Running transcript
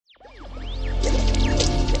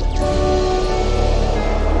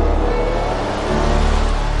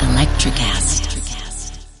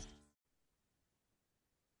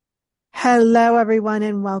Hello, everyone,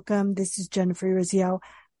 and welcome. This is Jennifer Rizio,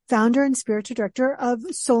 founder and spiritual director of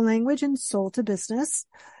Soul Language and Soul to Business.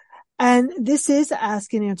 And this is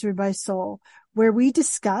Ask and Answered by Soul, where we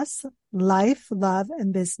discuss life, love,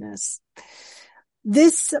 and business.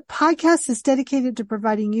 This podcast is dedicated to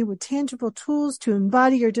providing you with tangible tools to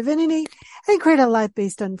embody your divinity and create a life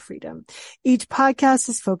based on freedom. Each podcast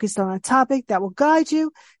is focused on a topic that will guide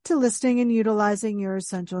you to listening and utilizing your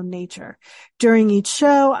essential nature. During each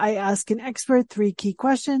show, I ask an expert 3 key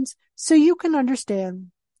questions so you can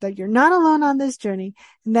understand that you're not alone on this journey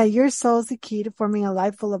and that your soul is the key to forming a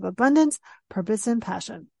life full of abundance, purpose, and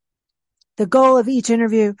passion. The goal of each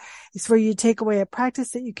interview is for you to take away a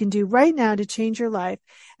practice that you can do right now to change your life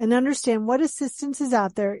and understand what assistance is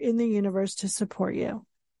out there in the universe to support you.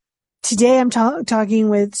 Today, I'm talking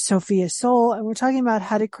with Sophia Soul, and we're talking about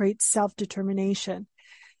how to create self-determination.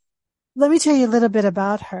 Let me tell you a little bit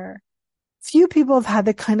about her. Few people have had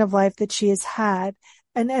the kind of life that she has had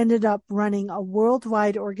and ended up running a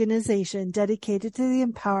worldwide organization dedicated to the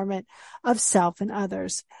empowerment of self and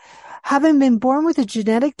others. Having been born with a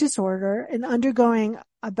genetic disorder and undergoing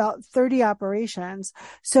about 30 operations,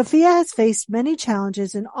 Sophia has faced many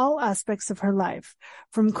challenges in all aspects of her life,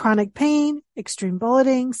 from chronic pain, extreme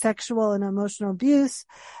bullying, sexual and emotional abuse,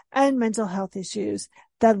 and mental health issues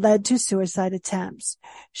that led to suicide attempts.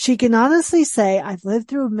 She can honestly say, I've lived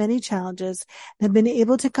through many challenges and have been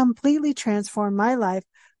able to completely transform my life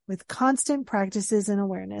with constant practices and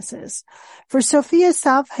awarenesses. For Sophia,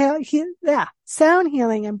 sound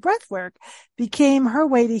healing and breath work became her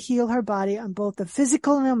way to heal her body on both the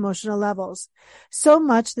physical and emotional levels, so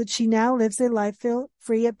much that she now lives a life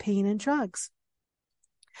free of pain and drugs.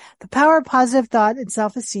 The power of positive thought and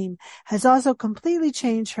self-esteem has also completely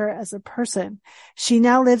changed her as a person. She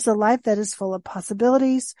now lives a life that is full of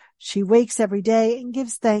possibilities. She wakes every day and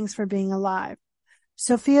gives thanks for being alive.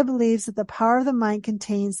 Sophia believes that the power of the mind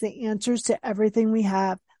contains the answers to everything we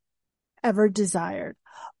have ever desired.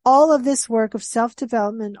 All of this work of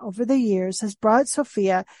self-development over the years has brought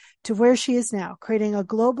Sophia to where she is now, creating a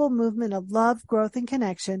global movement of love, growth, and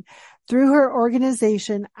connection through her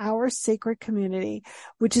organization, Our Sacred Community,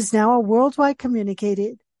 which is now a worldwide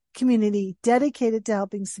community dedicated to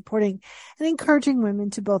helping, supporting, and encouraging women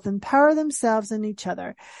to both empower themselves and each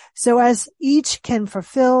other, so as each can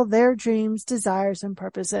fulfill their dreams, desires, and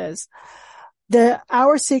purposes. The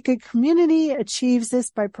Our Sacred Community achieves this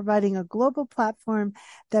by providing a global platform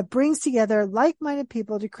that brings together like-minded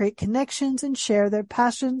people to create connections and share their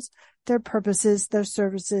passions, their purposes, their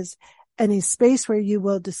services, and a space where you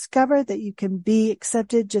will discover that you can be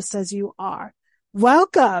accepted just as you are.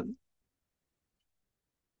 Welcome.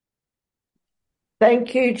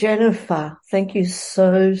 Thank you, Jennifer. Thank you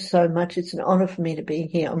so much. It's an honor for me to be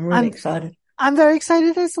here. I'm really excited. I'm very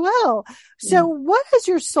excited as well. So what has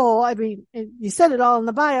your soul, I mean, you said it all in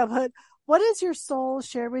the bio, but what does your soul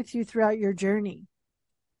share with you throughout your journey?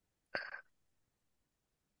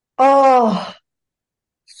 Oh,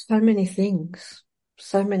 so many things.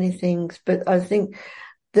 But I think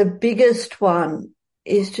the biggest one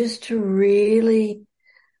is just to really,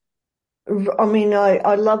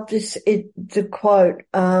 I love the quote,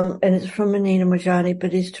 and it's from Anita Mojani,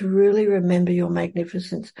 but is to really remember your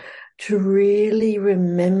magnificence, to really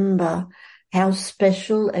remember how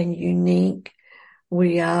special and unique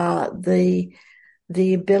we are, the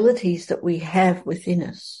abilities that we have within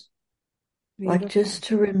us. Beautiful. Like, just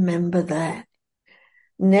to remember that.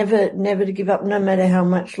 Never to give up, no matter how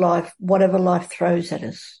much whatever life throws at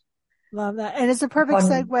us. Love that. And it's a perfect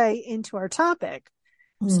segue into our topic.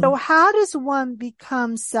 So how does one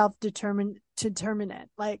become self-determinate?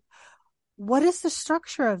 Like, what is the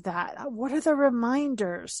structure of that? What are the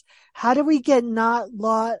reminders? How do we get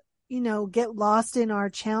lost in our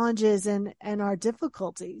challenges and our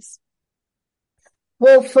difficulties?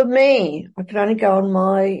 Well, for me, I can only go on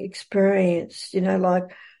my experience, like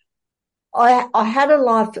I had a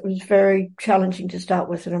life that was very challenging to start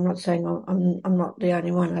with, and I'm not saying I'm not the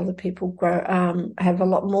only one. Other people have a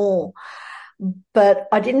lot more. But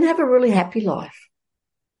I didn't have a really happy life,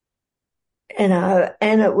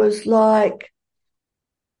 and it was like,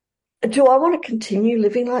 do I want to continue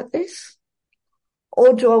living like this,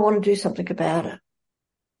 or do I want to do something about it?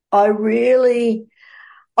 I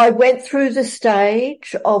went through the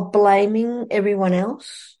stage of blaming everyone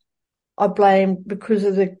else. I blamed, because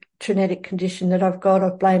of the genetic condition that I've got, I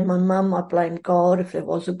blamed my mum, I blamed God. If there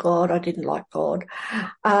was a God, I didn't like God.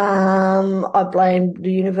 I blamed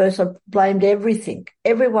the universe, I blamed everything,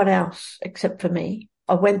 everyone else except for me.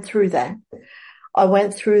 I went through that. I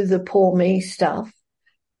went through the poor me stuff.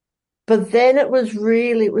 But then it was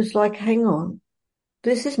like, hang on,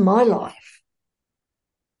 this is my life.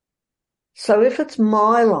 So if it's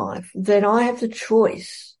my life, then I have the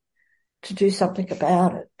choice to do something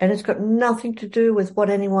about it. And it's got nothing to do with what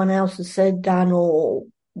anyone else has said, done, or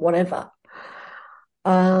whatever.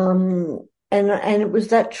 And it was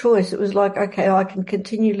that choice. It was like, okay, I can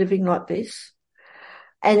continue living like this.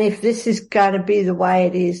 And if this is going to be the way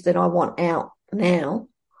it is, then I want out now,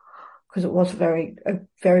 because it was a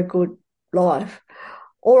very good life,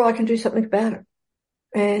 or I can do something about it.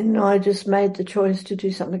 And I just made the choice to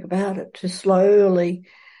do something about it, to slowly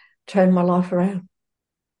turn my life around.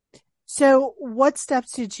 So what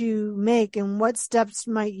steps did you make, and what steps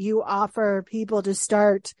might you offer people to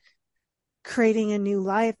start creating a new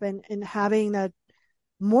life and having that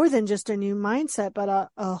more than just a new mindset, but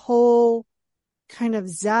a whole kind of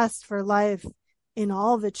zest for life in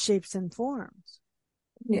all of its shapes and forms?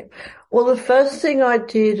 Yeah. Well, the first thing I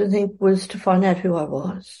did, I think, was to find out who I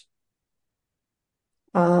was.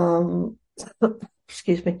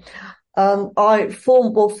 Excuse me. First of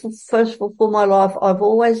all, for my life, I've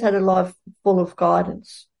always had a life full of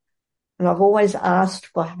guidance, and I've always asked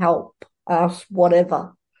for help, asked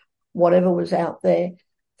whatever was out there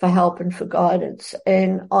for help and for guidance.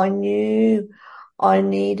 And I knew I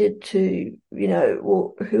needed to,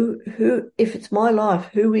 well, if it's my life,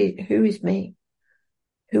 who is me?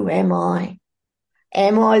 Who am I?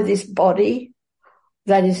 Am I this body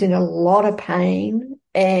that is in a lot of pain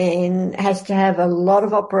and has to have a lot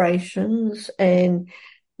of operations and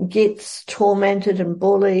gets tormented and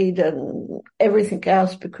bullied and everything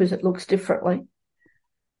else because it looks differently?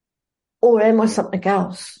 Or am I something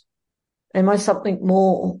else? Am I something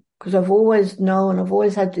more? Because I've always known, I've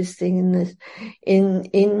always had this thing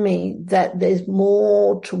in me that there's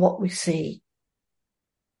more to what we see.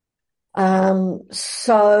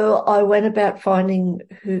 So I went about finding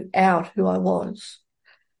out who I was,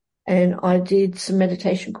 and I did some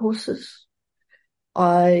meditation courses.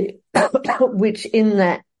 Which in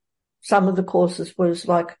that, some of the courses was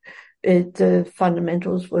like, the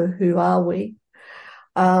fundamentals were who are we,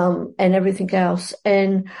 and everything else.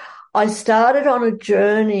 And I started on a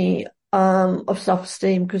journey, of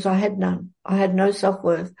self-esteem, because I had none. I had no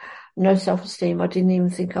self-worth, no self-esteem. I didn't even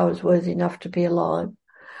think I was worthy enough to be alive.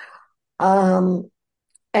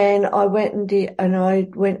 And I went and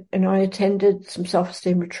I attended some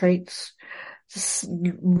self-esteem retreats,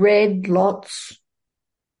 read lots,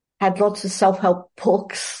 had lots of self-help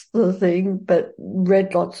books, the thing, but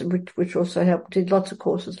read lots, which also helped, did lots of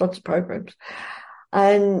courses, lots of programs,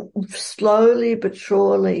 and slowly but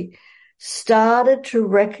surely started to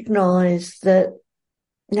recognize that,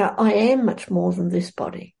 I am much more than this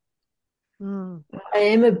body. Mm. I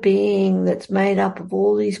am a being that's made up of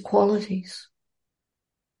all these qualities,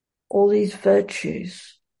 all these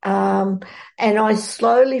virtues. And I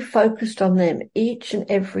slowly focused on them each and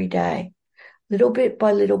every day, little bit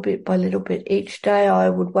by little bit by little bit. Each day I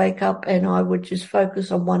would wake up and I would just focus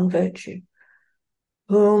on one virtue.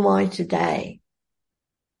 Who am I today?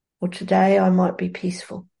 Well, today I might be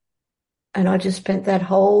peaceful. And I just spent that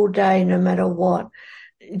whole day, no matter what,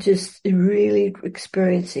 just really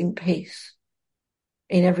experiencing peace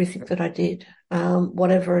in everything that I did,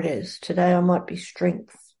 whatever it is. Today I might be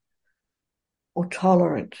strength or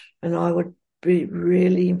tolerant, and I would be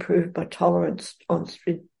really improve my tolerance on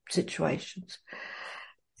situations.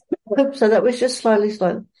 So that was just slowly.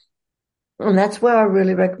 And that's where I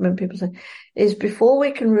really recommend people say, is before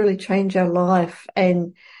we can really change our life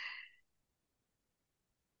and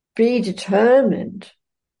be determined,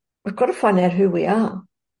 we've got to find out who we are.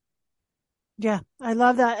 Yeah, I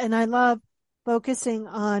love that. And I love focusing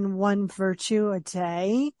on one virtue a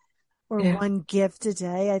day or one gift a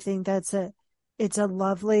day. I think it's a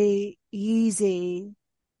lovely, easy,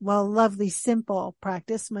 lovely, simple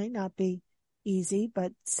practice. Might not be easy,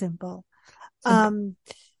 but simple.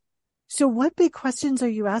 So what big questions are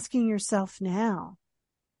you asking yourself now?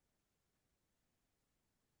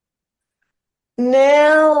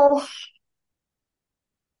 Now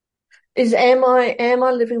is, am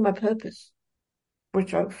I living my purpose?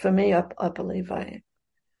 Which for me, I believe I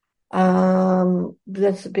am.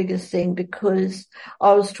 That's the biggest thing, because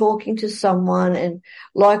I was talking to someone, and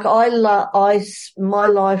like my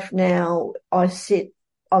life now, I sit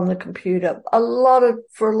on the computer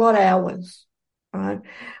for a lot of hours, right?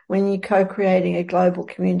 When you're co-creating a global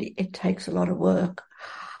community, it takes a lot of work.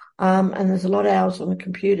 And there's a lot of hours on the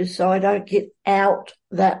computer, so I don't get out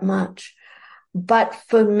that much. But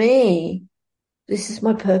for me, this is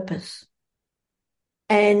my purpose.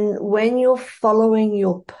 And when you're following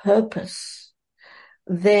your purpose,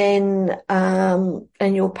 then, and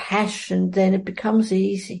your passion, then it becomes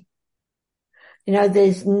easy.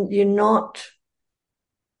 You're not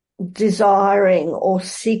desiring or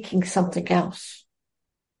seeking something else.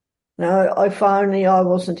 No, if only I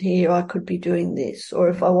wasn't here, I could be doing this. Or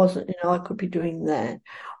if I wasn't, I could be doing that.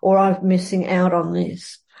 Or I'm missing out on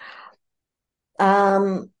this.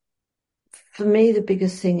 For me, the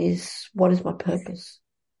biggest thing is, what is my purpose?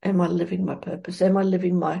 Am I living my purpose? Am I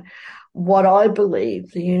living what I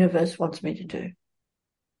believe the universe wants me to do?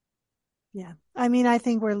 Yeah. I mean, I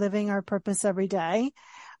think we're living our purpose every day.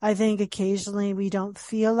 I think occasionally we don't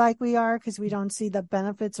feel like we are because we don't see the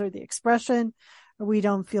benefits or the expression, or we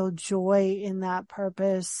don't feel joy in that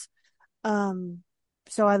purpose. So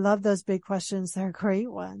I love those big questions. They're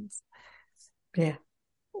great ones. Yeah.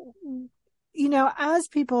 As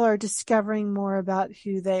people are discovering more about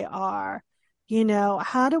who they are,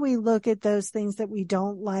 how do we look at those things that we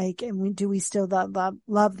don't like and do we still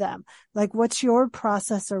love them? Like, what's your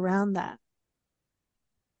process around that?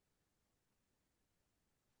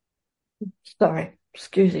 Sorry,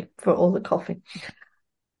 excuse me for all the coffee.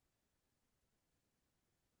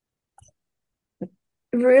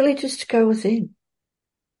 Really just to go within.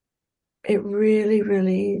 It really,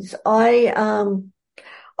 really is. I've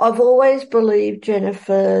always believed,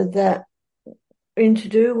 Jennifer, that to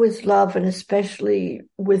do with love and especially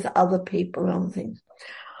with other people and things,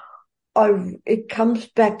 it comes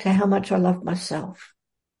back to how much I love myself.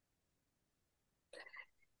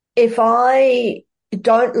 If I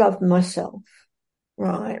don't love myself,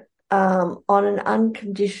 right, on an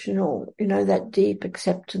unconditional, that deep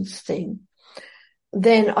acceptance thing,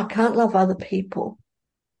 then I can't love other people.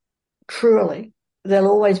 Truly,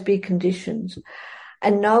 there'll always be conditions,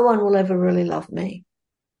 and no one will ever really love me.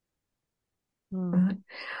 Right?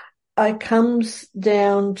 It comes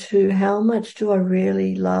down to how much do I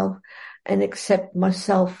really love and accept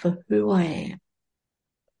myself for who I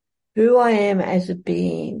am as a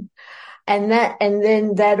being. And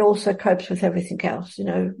then that also copes with everything else,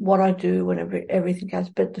 what I do and everything else.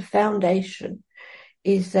 But the foundation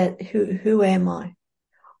is that who am I?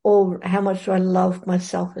 Or how much do I love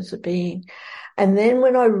myself as a being? And then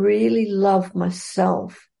when I really love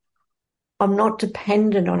myself, I'm not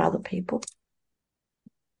dependent on other people.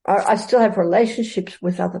 I still have relationships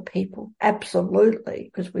with other people, absolutely,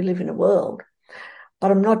 because we live in a world, but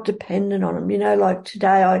I'm not dependent on them. Like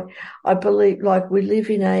today, I believe, like, we live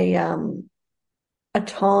in a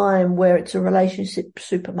time where it's a relationship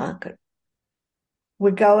supermarket. We're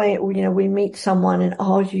going, we meet someone and,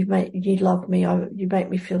 you love me. You make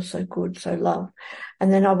me feel so good, so loved.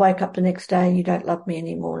 And then I wake up the next day and you don't love me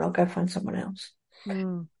anymore and I'll go find someone else.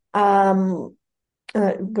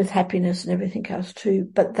 With happiness and everything else too.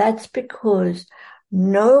 But that's because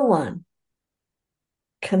no one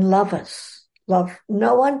can love us.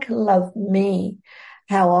 No one can love me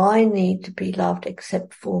how I need to be loved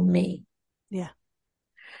except for me. Yeah.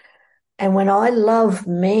 And when I love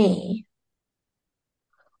me,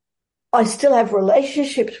 I still have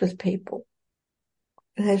relationships with people.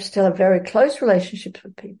 And I still have very close relationships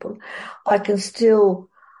with people. I can still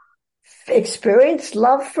experience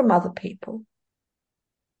love from other people.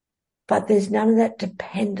 But there's none of that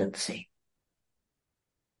dependency.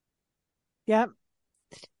 Yep.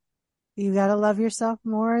 You got to love yourself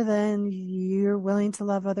more than you're willing to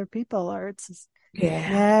love other people, or it's just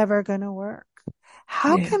never going to work.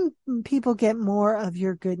 How can people get more of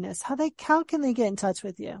your goodness? How can they get in touch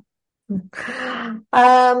with you?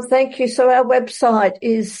 Thank you. So our website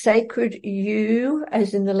is sacred you,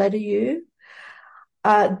 as in the letter U,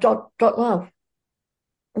 dot love.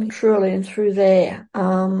 And truly, and through there,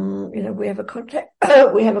 we have a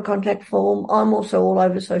contact form. I'm also all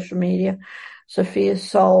over social media, Sophia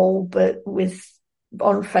Soul, but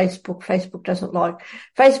on Facebook.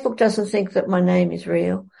 Facebook doesn't think that my name is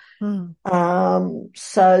real.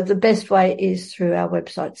 So the best way is through our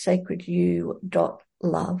website,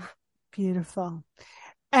 sacredyou.love. Beautiful.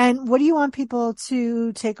 And what do you want people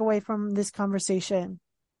to take away from this conversation?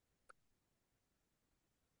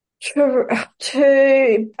 To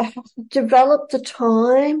develop the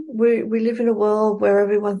time. We live in a world where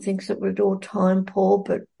everyone thinks that we're all time poor,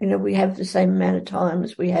 but we have the same amount of time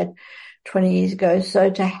as we had 20 years ago.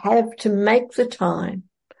 So to make the time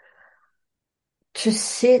to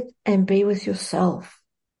sit and be with yourself,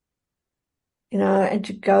 and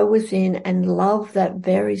to go within and love that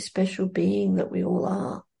very special being that we all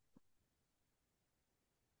are.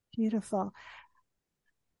 Beautiful.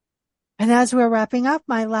 And as we're wrapping up,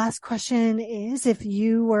 my last question is, if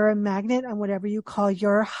you were a magnet on whatever you call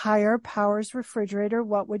your higher powers refrigerator,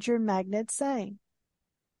 what would your magnet say?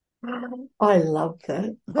 I love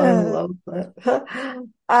that. I love that.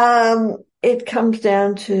 It comes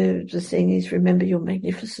down to the thing is, remember your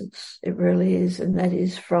magnificence. It really is. And that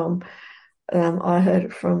is from I heard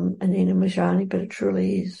it from Anina Majani, but it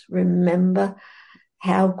truly is. Remember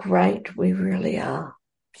how great we really are.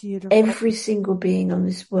 Beautiful. Every single being on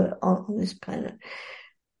this planet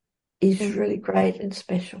is really great and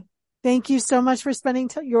special. Thank you so much for spending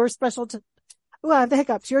your special time. Oh, I have the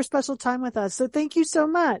hiccups. Your special time with us. So thank you so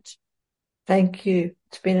much. Thank you.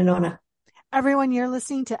 It's been an honor. Everyone, you're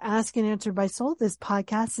listening to Ask and Answer by Soul. This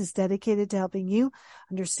podcast is dedicated to helping you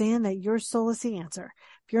understand that your soul is the answer.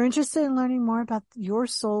 If you're interested in learning more about your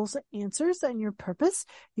soul's answers and your purpose,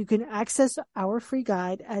 you can access our free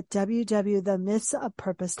guide at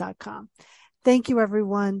www.themythsofpurpose.com. Thank you,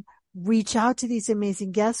 everyone. Reach out to these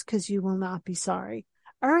amazing guests because you will not be sorry.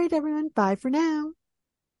 All right, everyone. Bye for now.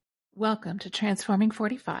 Welcome to Transforming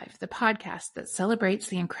 45, the podcast that celebrates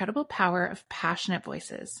the incredible power of passionate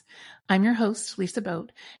voices. I'm your host, Lisa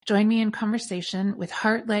Boat. Join me in conversation with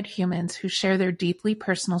heart-led humans who share their deeply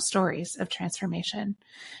personal stories of transformation.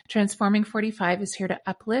 Transforming 45 is here to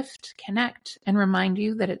uplift, connect, and remind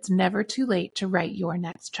you that it's never too late to write your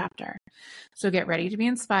next chapter. So get ready to be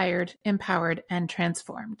inspired, empowered, and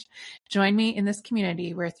transformed. Join me in this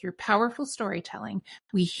community where through powerful storytelling,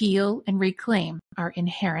 we heal and reclaim our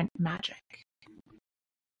inherent magic.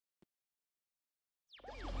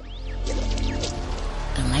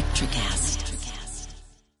 Electricast.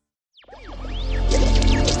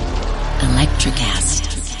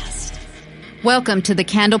 Electricast. Welcome to the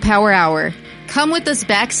Candle Power Hour. Come with us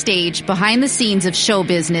backstage behind the scenes of show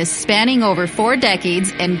business spanning over 4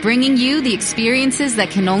 decades and bringing you the experiences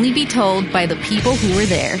that can only be told by the people who were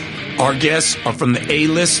there. Our guests are from the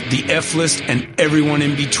A-list, the F-list, and everyone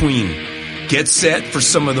in between. Get set for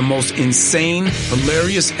some of the most insane,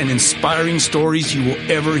 hilarious, and inspiring stories you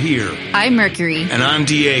will ever hear. I'm Mercury. And I'm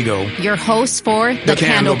Diego. Your host for the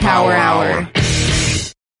Candle Power Hour.